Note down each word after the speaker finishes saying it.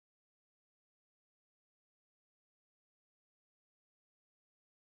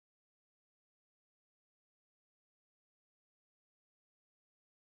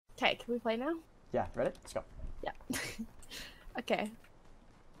Okay, can we play now? Yeah, ready? Let's go. Yeah. Okay.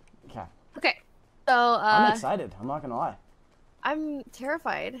 Okay. Okay. So, I'm excited. I'm not gonna lie. I'm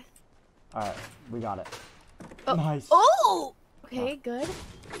terrified. Alright, we got it. Oh. Nice. Oh! Okay, good.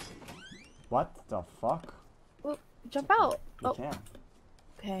 What the fuck? Oh, jump out. You can.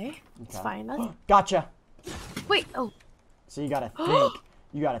 Okay. It's fine. Gotcha. Wait, oh. So you gotta think.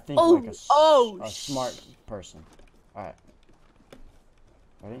 You gotta think like a smart person. Alright.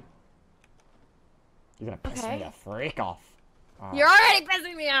 Ready? You're gonna piss me the freak off. Right. You're already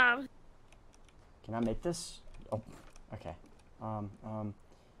pissing me off. Can I make this? Oh, okay.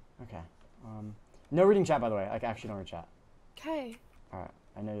 Okay. No reading chat, by the way. Like, actually don't read chat. Okay. Alright.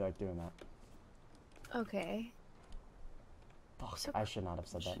 I know you like doing that. Okay. Fuck, so I should not have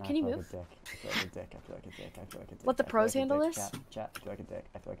said that. Now can you move? I feel like a dick. I feel like a dick. I feel like a dick. Let the pros handle this? Chat. I feel like a dick.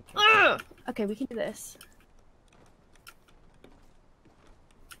 I feel like a dick. Okay, we can do this.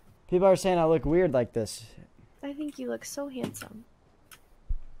 People are saying I look weird like this. I think you look so handsome.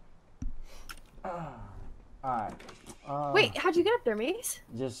 Alright. Wait, how'd you get up there, Mace?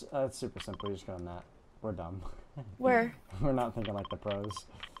 Just, it's super simple. You just go on that. We're dumb. Where? We're not thinking like the pros.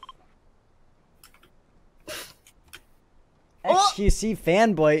 XQC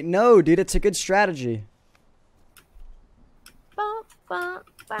fanboy. No, dude, it's a good strategy.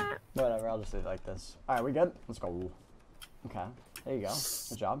 Whatever, I'll just do it like this. Alright, we good? Let's go. Okay, there you go.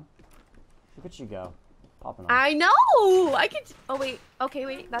 Good job. Look at you go. Popping off. I know! I can. Oh, wait. Okay,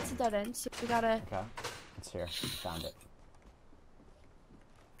 wait. That's a dead end, so we gotta. Okay, it's here. Found it.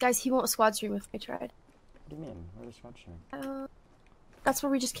 Guys, he won't squad stream if I tried. What do you mean? Where's squad stream? That's where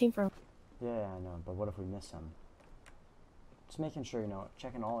we just came from. Yeah, I know, but what if we miss him? Just making sure, you know,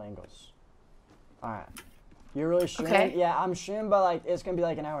 checking all angles. Alright. You're really streaming? Okay. Yeah, I'm streaming, but like, it's gonna be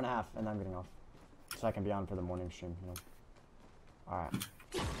like an hour and a half, and then I'm getting off. So I can be on for the morning stream, you know? Alright.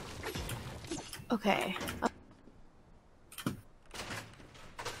 Okay.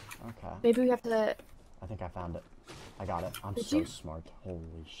 Okay. Maybe we have to... I think I found it. I got it. I'm so smart. Holy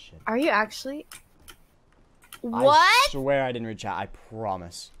shit. Are you actually? What? I swear I didn't read chat. I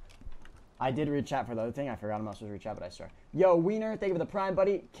promise. I did read chat for the other thing. I forgot I'm not supposed to read chat, but I swear. Yo, Wiener, thank you for the Prime,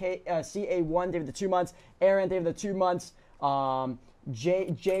 buddy. CA1, thank you for the 2 months. Aaron, thank you for the 2 months. Joe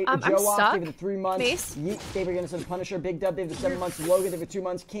off, thank you for the 3 months. Mace. Yeet, thank you for the Punisher. Big Dub, thank you for the 7 months. Logan, thank you for 2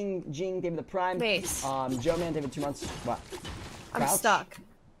 months. King Jing, thank you for the Prime. Mace. Joe Man, thank you for 2 months. What? I'm stuck.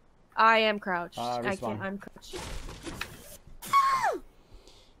 I am crouched. I respawn. can't. I'm crouched.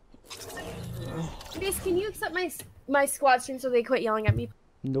 Mace, can you accept my squad stream so they quit yelling at me?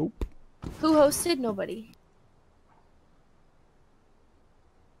 Nope. Who hosted? Nobody.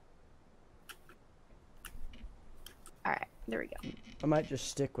 Alright, there we go. I might just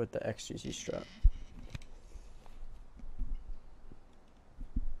stick with the XGC strat.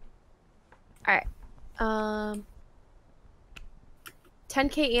 Alright.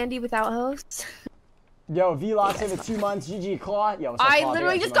 10K Andy without hosts. Yo, Vlog, save it 2 months. GG Claw. Yo, what's up, I Claw?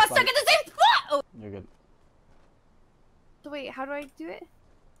 literally just got stuck in the same spot! Oh. You're good. So wait, how do I do it?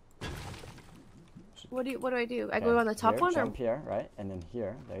 What do I do? I go on the top one, jump here, right? And then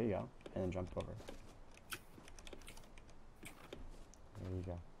here. There you go. And then jump over. There you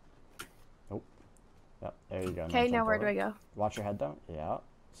go. Nope. Yep, there you go. Okay, now where do I go? Watch your head though. Yeah,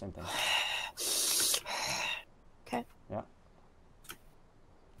 same thing. Okay. Yeah.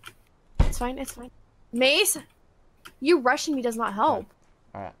 It's fine, it's fine. Mace! You rushing me does not help.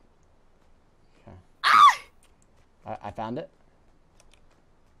 Okay. Alright. Okay. Ah! I found it.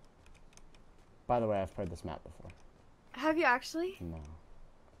 By the way, I've played this map before. Have you actually? No.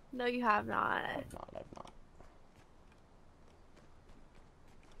 No, you have not. I've not.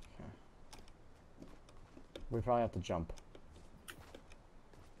 Okay. We probably have to jump.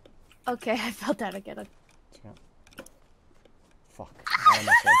 Okay, I felt that again. Yeah. Fuck. I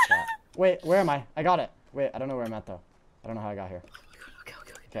almost said chat. Wait, where am I? I got it. Wait, I don't know where I'm at though. I don't know how I got here.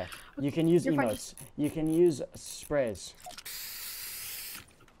 Okay. You can use emotes. You can use sprays.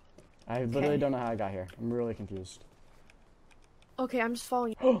 I literally don't know how I got here. I'm really confused. Okay, I'm just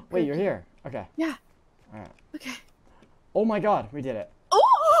following you. Oh, wait, you're here. Okay. Yeah. Alright. Okay. Oh my god, we did it.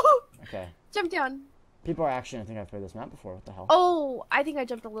 Oh! Okay. Jump down. People are actually, I think I've played this map before. What the hell? Oh, I think I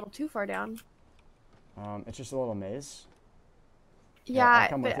jumped a little too far down. It's just a little maze. Yeah, I'll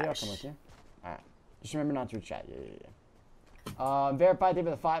come with you. I'll come with you. Alright. Just remember not to chat. Yeah. Verified, thank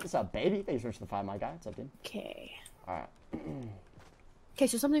you for the 5. What's up, baby? Thanks for the 5, my guy. What's up, dude? Okay. Alright. Okay,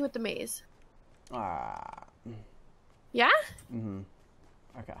 so something with the maze. Yeah? Mm-hmm.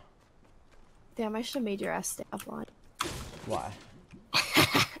 Okay. Damn, I should have made your ass stay offline. Why?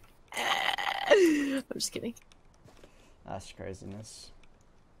 I'm just kidding. That's craziness.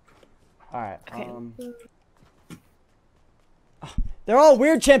 Alright, Okay. They're all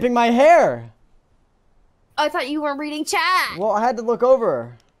weird champing my hair! I thought you weren't reading chat. Well, I had to look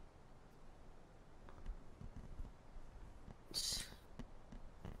over.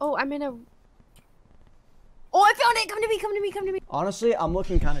 Oh, I'm in a... Oh, I found it! Come to me, come to me, come to me. Honestly, I'm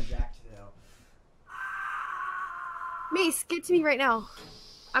looking kind of jacked today. Mace, get to me right now.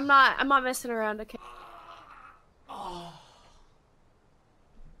 I'm not messing around, okay? Oh.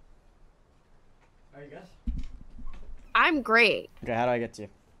 Are you good? I'm great. Okay, how do I get to you?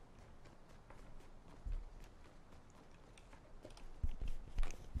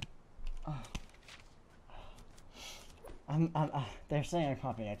 They're saying I'm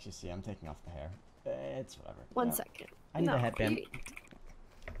copying XGC. I'm taking off the hair. It's whatever. One second. I need a headband.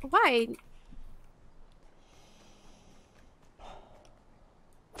 Why?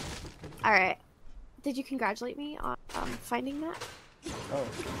 Alright. Did you congratulate me on finding that? Oh,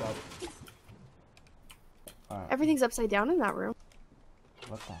 God. Alright. Everything's upside down in that room.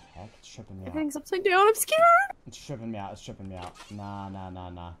 What the heck? It's tripping me out. Everything's upside down. I'm scared. It's tripping me out. It's tripping me out.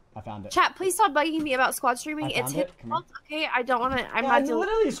 Nah. I found it. Chat, please stop bugging me about squad streaming. It's his fault. Okay, I don't want to. I'm not doing.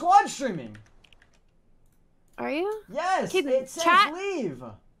 Literally squad streaming. Are you? Yes. Okay, it says chat. leave.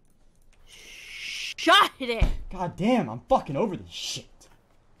 Shut it. God damn! I'm fucking over this shit.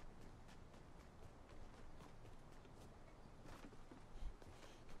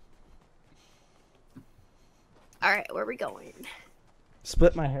 All right, where are we going?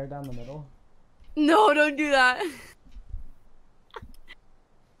 Split my hair down the middle. No, don't do that.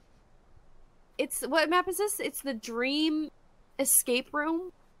 It's what map is this? It's the Dream Escape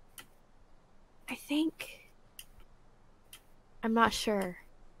Room. I think. I'm not sure.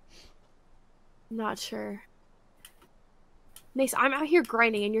 I'm not sure. Mace, I'm out here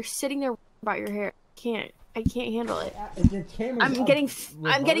grinding, and you're sitting there about your hair. I can't handle it. I'm getting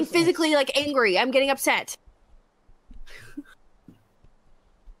physically like angry. I'm getting upset.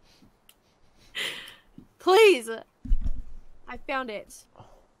 Please. I found it.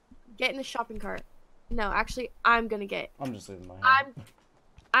 Get in the shopping cart. No, actually, I'm gonna get. I'm just leaving my hair.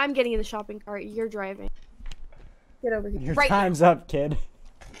 I'm getting in the shopping cart. You're driving. Get over here. Your time's up, kid.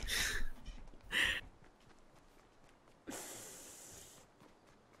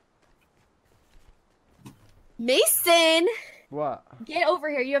 Mason! What? Get over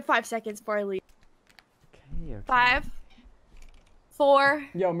here. You have 5 seconds before I leave. Okay. 5, 4.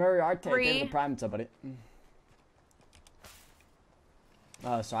 Yo, Moriarty, 3. there's the prime sub, buddy.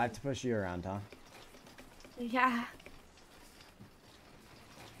 Oh, so I have to push you around, huh? Yeah.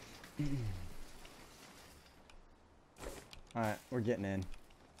 Alright, we're getting in.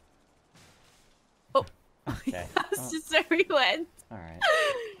 Oh. Okay. That's just where we went. Alright.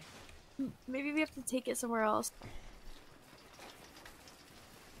 Maybe we have to take it somewhere else.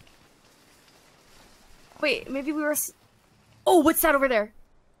 Wait, maybe we were... Oh, what's that over there?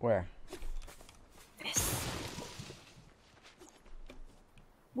 Where? This.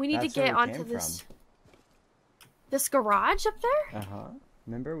 We need That's to where get we onto came this... This garage up there? Uh-huh.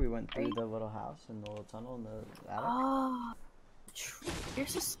 Remember we went through the little house and the little tunnel in the attic? Oh.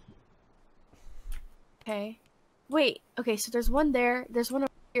 Here's this... Okay. Wait, okay, so there's one there. There's one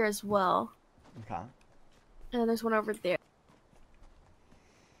over here as well. Okay. And then there's one over there.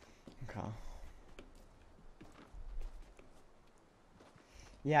 Okay.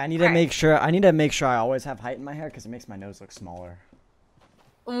 Yeah, I need to make sure I always have height in my hair because it makes my nose look smaller.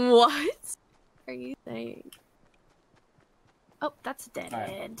 What are you saying? Oh, that's dead Alright,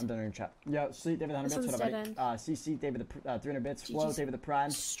 end. I'm done in chat. Yo, Sleep David the 100 This bits. one's What dead up, CC David the 300 bits. Flow GG's David the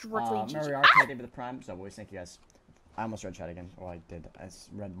Prime. strictly GG. Moriarty David the Prime. So boys, thank you guys. I almost read chat again. Well, I did. I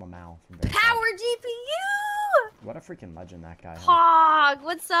read my mouth. Power GPU! What a freaking legend that guy is. Hog,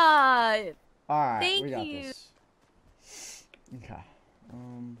 what's up? Alright, Thank we got you. this. Okay.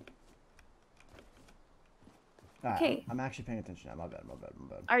 Alright, Okay. I'm actually paying attention now. My bad.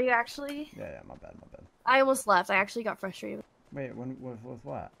 Are you actually? Yeah, my bad. I almost left. I actually got frustrated. Wait, with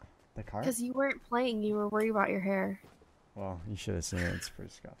what? The car? Because you weren't playing. You were worried about your hair. Well, you should have seen it. It's pretty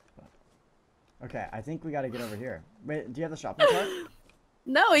scuffed. But... Okay, I think we gotta get over here. Wait, do you have the shopping cart?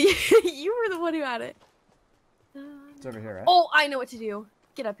 No, you were the one who had it. It's over here, right? Oh, I know what to do.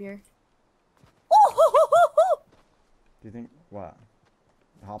 Get up here. Do you think what?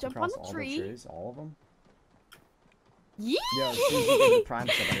 Hop Jump across on the all tree. the trees, all of them? Yeah. Yo, the prime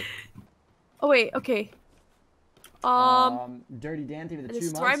somebody. Oh wait, okay. Dirty Dan, David the This 2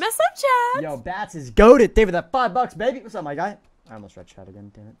 is months. where I mess up, chat. Yo, Bats is goated. David that $5, baby. What's up, my guy? I almost read chat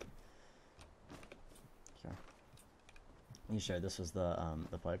again. Damn it. Okay. You sure this was the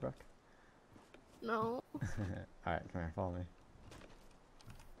play, Brooke? No. All right, come here, follow me.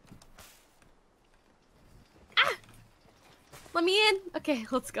 Let me in. Okay,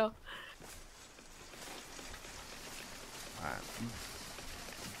 let's go. Alright.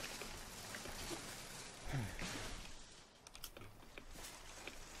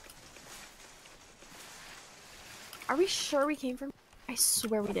 Are we sure we came from? I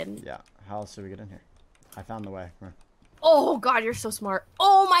swear we didn't. Yeah. How else did we get in here? I found the way. Come here. Oh God, you're so smart.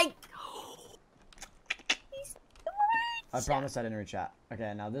 Oh my. He's I promise I didn't read chat.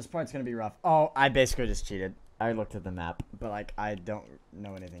 Okay, now this part's gonna be rough. Oh, I basically just cheated. I looked at the map, but like I don't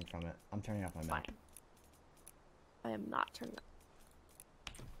know anything from it. I'm turning off my map. I am not turning up.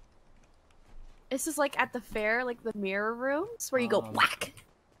 This is like at the fair, like the mirror rooms where you go whack,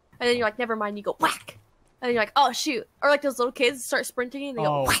 and then you're like, never mind, you go whack, and then you're like, oh shoot, or like those little kids start sprinting and they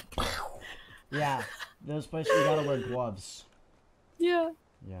go whack. Yeah, those places you gotta wear gloves. Yeah.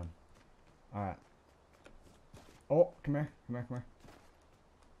 Yeah. All right. Oh, come here, come here, come here.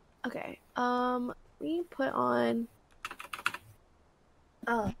 Okay. We put on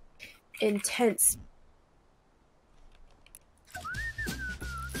intense.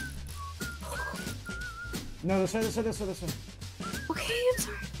 No, this way, this way, this way, this way. Okay, I'm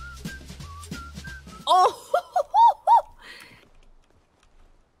sorry. Oh.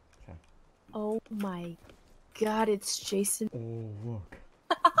 Okay. Oh my God, it's Jason. Oh, look.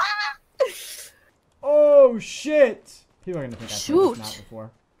 Oh shit! People are gonna think I've played this map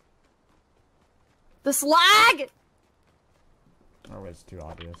before. The slag! Or it's too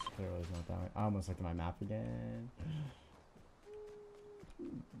obvious. Clearly it's not that way. I almost looked at my map again.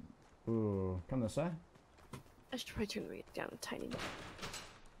 Ooh, come this way. I should probably turn the radio down a tiny bit.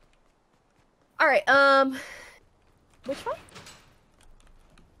 Alright, which way?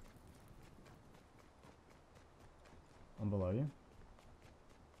 I'm below you.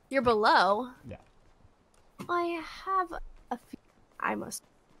 You're below? Yeah. I have a few. I must.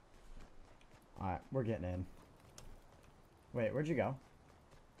 Alright, we're getting in. Wait, where'd you go?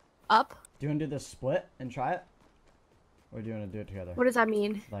 Up? Do you want to do this split and try it? Or do you want to do it together? What does that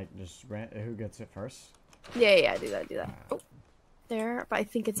mean? Like, just who gets it first? Yeah, yeah, do that, do that. Oh, there, but I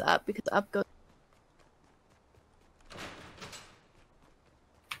think it's up because up goes.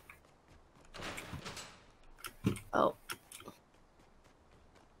 Oh.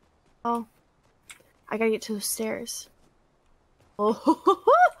 Oh. I gotta get to the stairs. Oh.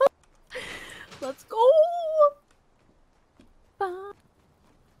 Let's go.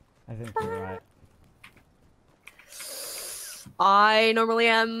 I think you're right. I normally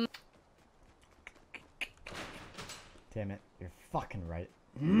am. Damn it, you're fucking right.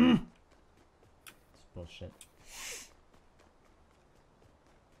 It's bullshit.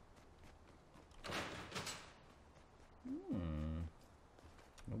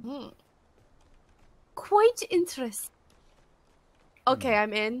 Hmm. Quite interesting. Okay,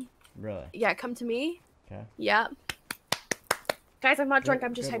 I'm in. Really? Yeah, come to me. Okay. Yeah. Guys, I'm not drunk,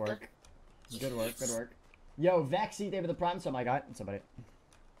 I'm just good hyper. work. Good work, good work. Yo, Vexy, David the Prime, so my guy, somebody.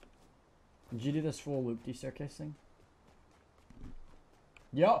 Did you do this full loop-de staircase thing?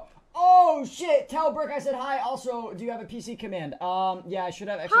 Yo. Oh, shit! Tell Brooke I said hi. Also, do you have a PC command? Yeah, I should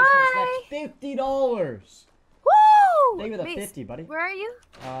have extra specs. $50! Woo! Thank you for the Mace, 50, buddy. where are you?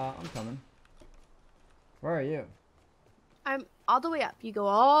 I'm coming. Where are you? I'm all the way up. You go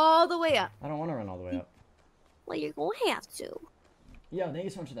all the way up. I don't want to run all the way up. Well, you're gonna have to. Yo, thank you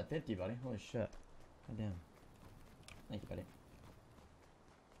so much for that 50, buddy. Holy shit. God damn. Thank you, buddy.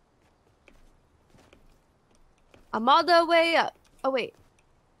 I'm all the way up. Oh, wait.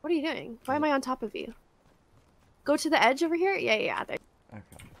 What are you doing? Why am I on top of you? Go to the edge over here? Yeah, yeah, there. Okay.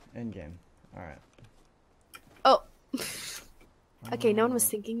 End game. Alright. Oh. Okay, no one was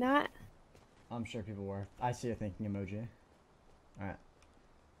thinking that. I'm sure people were. I see a thinking emoji. Alright.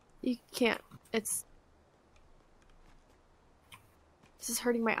 You can't. It's... This is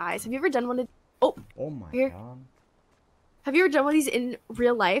hurting my eyes. Have you ever done one of... Oh! Oh my here. god. Have you ever done one of these in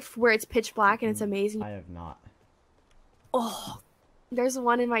real life where it's pitch black and it's amazing? I have not. Oh! There's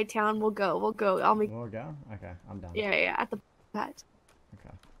one in my town. We'll go. We'll go. I'll make... We'll go? Okay, I'm done. Yeah, yeah, at the pet.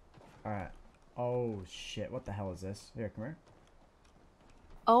 Okay. Alright. Oh shit, what the hell is this? Here, come here.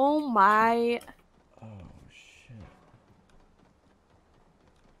 Oh my... Oh shit.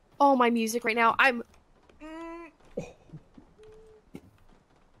 Oh, my music right now. I'm...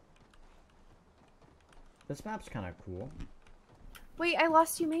 This map's kind of cool. Wait, I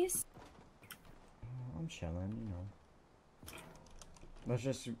lost you, Mace. Oh, I'm chilling, you know. Let's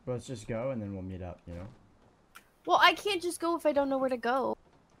just go and then we'll meet up, you know. Well, I can't just go if I don't know where to go.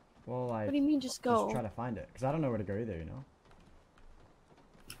 Well, What do you mean just go? Just try to find it, because I don't know where to go either, you know.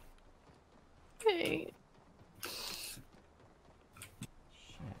 Okay. Shit.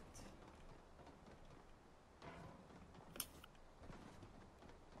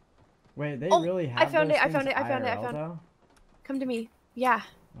 Wait, they Oh, really I have found those it. I found things it. I found it. I IRL, found it. though? Come to me. Yeah.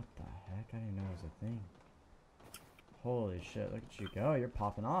 What the heck? I didn't know it was a thing. Holy shit, look at you go. You're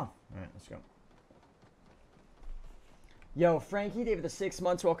popping off. Alright, let's go. Yo, Frankie, David the 6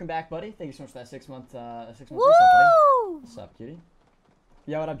 months. Welcome back, buddy. Thank you so much for that 6 month reset, buddy. What's up, cutie?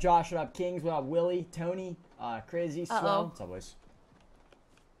 Yo, what up, Josh? What up, Kings? What up, Willie? Tony? Crazy? Swell? What's up, boys?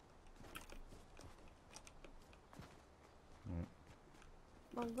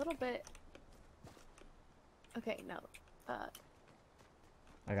 A little bit. Okay, no.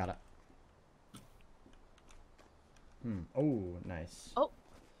 I got it. Oh, nice. Oh,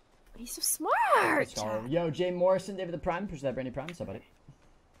 he's so smart. Yo, Jay Morrison, David the Prime. Push that Brandy Prime. What's up, buddy?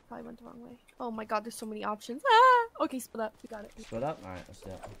 Probably went the wrong way. Oh my god, there's so many options. Ah! Okay, split up. We got it. Split up? Alright, let's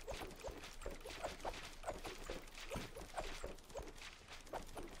do it.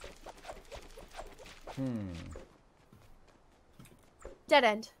 Dead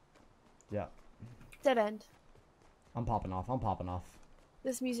end. Yeah. Dead end. I'm popping off. I'm popping off.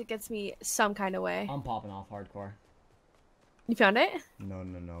 This music gets me some kind of way. I'm popping off hardcore. You found it? No,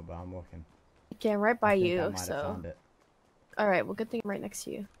 but I'm looking. Okay, I'm right by you, I might so. have found it. Alright, well, good thing I'm right next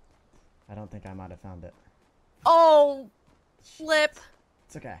to you. I don't think I might have found it. Oh! Flip!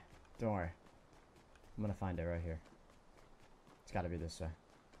 It's okay. Don't worry. I'm gonna find it right here. It's gotta be this way.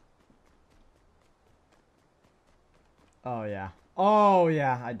 Oh, yeah. Oh,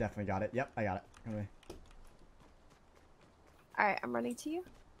 yeah. I definitely got it. Yep, I got it. Come here. Alright, I'm running to you.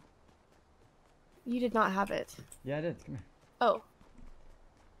 You did not have it. Yeah, I did. Come here. Oh.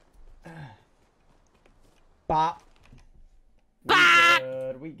 Bop. Bah!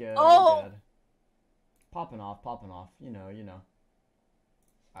 We good. Oh! We good. Popping off. You know.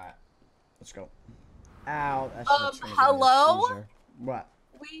 Alright. Let's go. Ow. That shit's gonna give me a hello? seizure. What?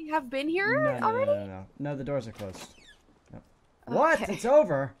 We have been here already? No, the doors are closed. Yep. Okay. What? It's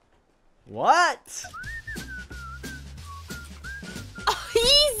over. What?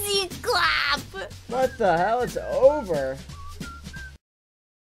 Easy clap! What the hell? It's over.